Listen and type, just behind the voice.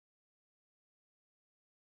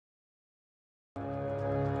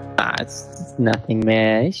Ah, it's nothing,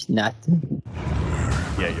 man. It's nothing.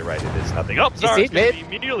 Yeah, you're right. It is nothing. Oh, Zara's going to be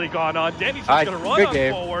immediately gone on. Danny's just going to run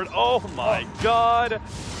on forward. Oh my god.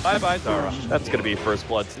 Bye-bye, Zara. That's going to be first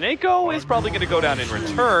blood. Snako is probably going to go down in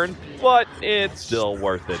return, but it's still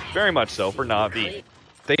worth it. Very much so for Navi.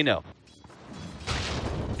 They know.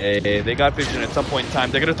 They got vision at some point in time.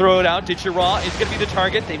 They're going to throw it out. Ditcher Raw is going to be the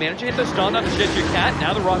target. They manage to hit the stun on the Cheshire Cat.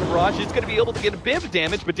 Now the Rocket Barrage is going to be able to get a bit of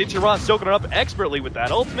damage, but Ditcher Raw is soaking it up expertly with that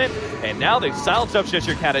ultimate. And now they've silenced up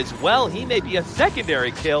Cheshire Cat as well. He may be a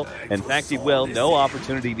secondary kill. In fact, he will. No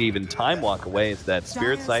opportunity to even time walk away as that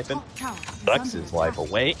Spirit Siphon sucks his life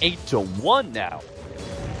away. 8-1 now.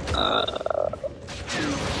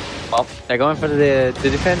 Well, they're going for the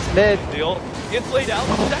defense mid. The ult gets laid out.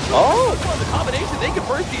 The combination, they can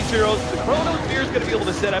burst these heroes. The Chronosphere is going to be able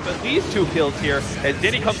to set up at least 2 kills here. As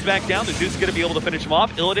Denny comes back down, the Zeus is going to be able to finish him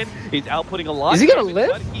off. Illidan is outputting a lot. Is he going to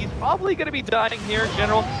live? He's probably going to be dying here.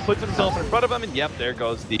 General puts himself in front of him, and yep, there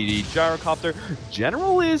goes the gyrocopter.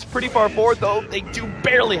 General is pretty far forward, though. They do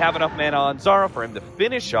barely have enough mana on Zara for him to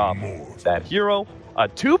finish off that hero. A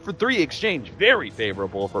 2-for-3 exchange, very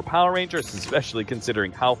favorable for Power Rangers, especially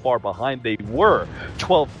considering how far behind they were.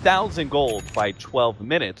 12,000 gold by 12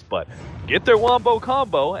 minutes, but get their wombo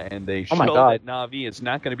combo, and they show that Navi is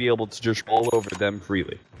not going to be able to just roll over them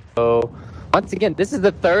freely. So, once again, this is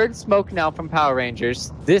the 3rd smoke now from Power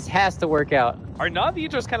Rangers. This has to work out. Are Navi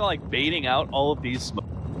just kind of like baiting out all of these smokes?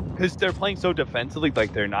 Because they're playing so defensively,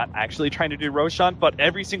 like they're not actually trying to do Roshan, but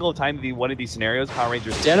every single time in one of these scenarios, Power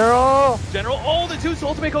Rangers... General! Oh, the Zeus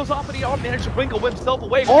ultimate goes off, and he managed to wrinkle himself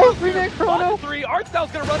away. Oh, 3-man Chrono! 3,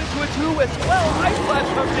 Artstyle's going to run into a 2 as well. Ice Flash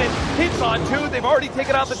comes in, hits on 2. They've already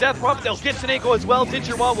taken out the Death Prophet. They'll get Snako as well.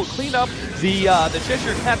 Ditcher Raw will clean up the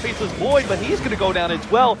Cheshire Cat Faceless Void, but he's going to go down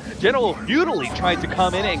as well. General futilely tried to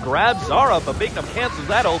come in and grab Zara, but Bignum cancels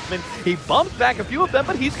that ultimate. He bumps back a few of them,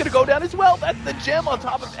 but he's going to go down as well. That's the gem on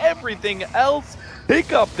top of everything else.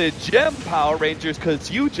 Pick up the gem, Power Rangers,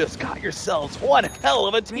 because you just got yourselves one hell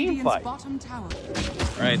of a team fight. All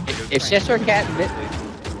right. If Cheshire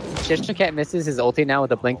Cat misses his ulti now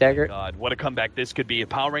with a Blink Dagger. God, what a comeback this could be. If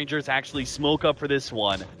Power Rangers actually smoke up for this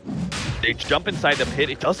one. They jump inside the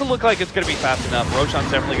pit. It doesn't look like it's going to be fast enough.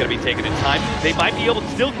 Roshan's definitely going to be taking his time. They might be able to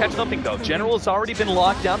still catch something, though. General has already been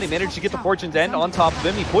locked down. They managed to get the Fortune's End on top of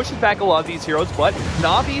him. He pushes back a lot of these heroes, but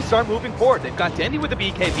Navi start moving forward. They've got Denny with the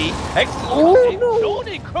BKB.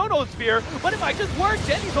 Zoning Chronosphere, but it might just work.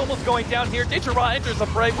 Denny's almost going down here. Ditcher Raw enters the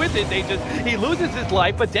fray with it. He loses his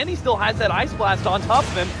life, but Denny still has that Ice Blast on top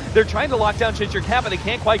of him. They're trying to lock down Cheshire Cat, but they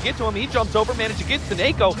can't quite get to him. He jumps over, manages to get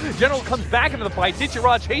Snako. General comes back into the fight. Ditcher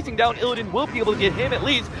Raw chasing down Illidan will be able to get him at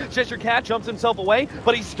least. Cheshire Cat jumps himself away,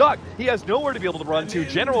 but he's stuck. He has nowhere to be able to run to.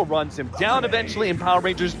 General runs him down eventually, and Power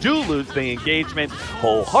Rangers do lose the engagement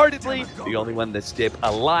wholeheartedly. The only one that's still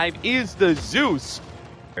alive is the Zeus.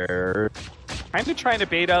 They're kind of trying to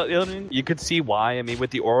bait out Illidan. You could see why. I mean,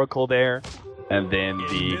 with the Oracle there, and then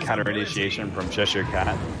the counter initiation from Cheshire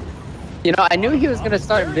Cat. You know, I knew he was going to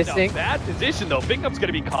start missing. Bad position, though. Bignum's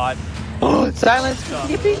going to be caught. Silence.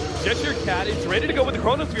 Cheshire Cat is ready to go with the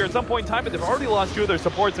Chronosphere at some point in time, but they've already lost 2 of their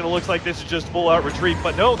supports, and it looks like this is just full-out retreat.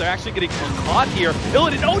 But no, they're actually getting caught here.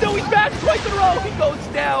 Illidan, oh no, he's back twice in a row. He goes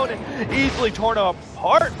down, easily torn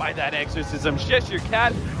apart by that exorcism. Cheshire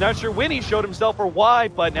Cat, not sure when he showed himself or why,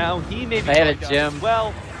 but now he may be I had a gem.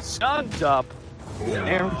 Well, stunned up.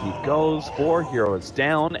 There he goes, 4 heroes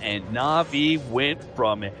down, and Navi went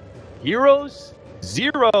from heroes,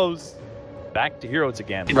 zeros, back to heroes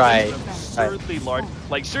again. Right. Absurdly large.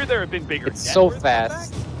 Like, sure, there have been bigger. It's so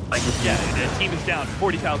fast. Like, yeah, the team is down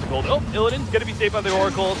 40,000 gold. Oh, Illidan's going to be saved by the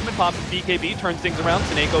Oracle. Ultimate pops his BKB, turns things around.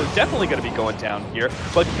 Snako is definitely going to be going down here.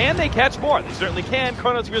 But can they catch more? They certainly can.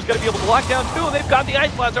 Chronosphere is going to be able to lock down 2, and they've got the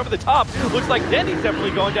Ice Blast over the top. Looks like Denny's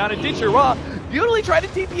definitely going down, and Ditcher Raw beautifully tried to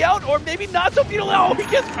TP out, or maybe not so beautifully. Oh, he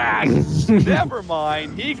gets back. Never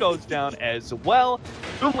mind. He goes down as well.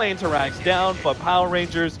 2 lanes Rags down, but Power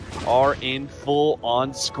Rangers are in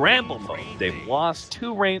full-on scramble mode. They've lost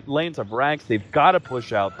 2 lanes of Rags. They've got to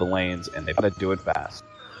push out the lanes, and they've got to do it fast.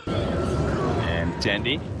 And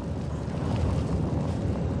Dendy.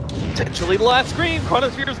 Potentially the last screen.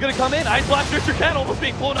 Chronosphere is going to come in. Ice Blast Cheshire Cat almost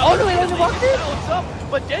being blown up. Oh, no, he doesn't walk in.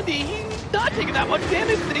 But Dendy, he's not taking that much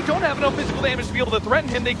damage. They don't have enough physical damage to be able to threaten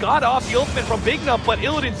him. They got off the ultimate from Bignum, but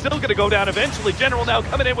Illidan's still going to go down eventually. General now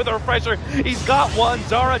coming in with a refresher. He's got one.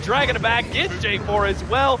 Zara dragging it back. Gets J4 as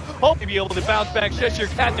well. Hope to be able to bounce back. Cheshire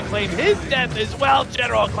Cat to claim his death as well.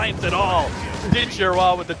 General claims it all. Ditcher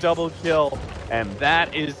Raw with the double kill. And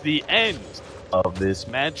that is the end of this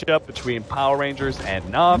matchup between Power Rangers and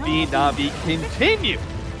Navi. Navi continue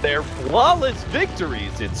their flawless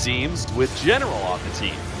victories, it seems, with General on the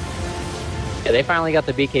team. Yeah, they finally got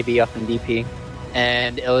the BKB up in DP,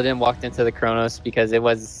 and Illidan walked into the Chronos because it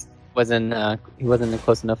wasn't he wasn't in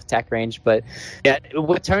close enough attack range. But yeah,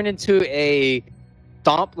 what turned into a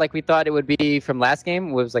stomp like we thought it would be from last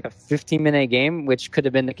game was like a 15-minute game, which could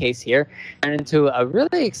have been the case here, and into a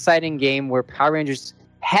really exciting game where Power Rangers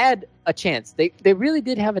had a chance. They really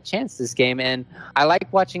did have a chance this game, and I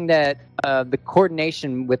like watching that the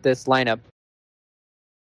coordination with this lineup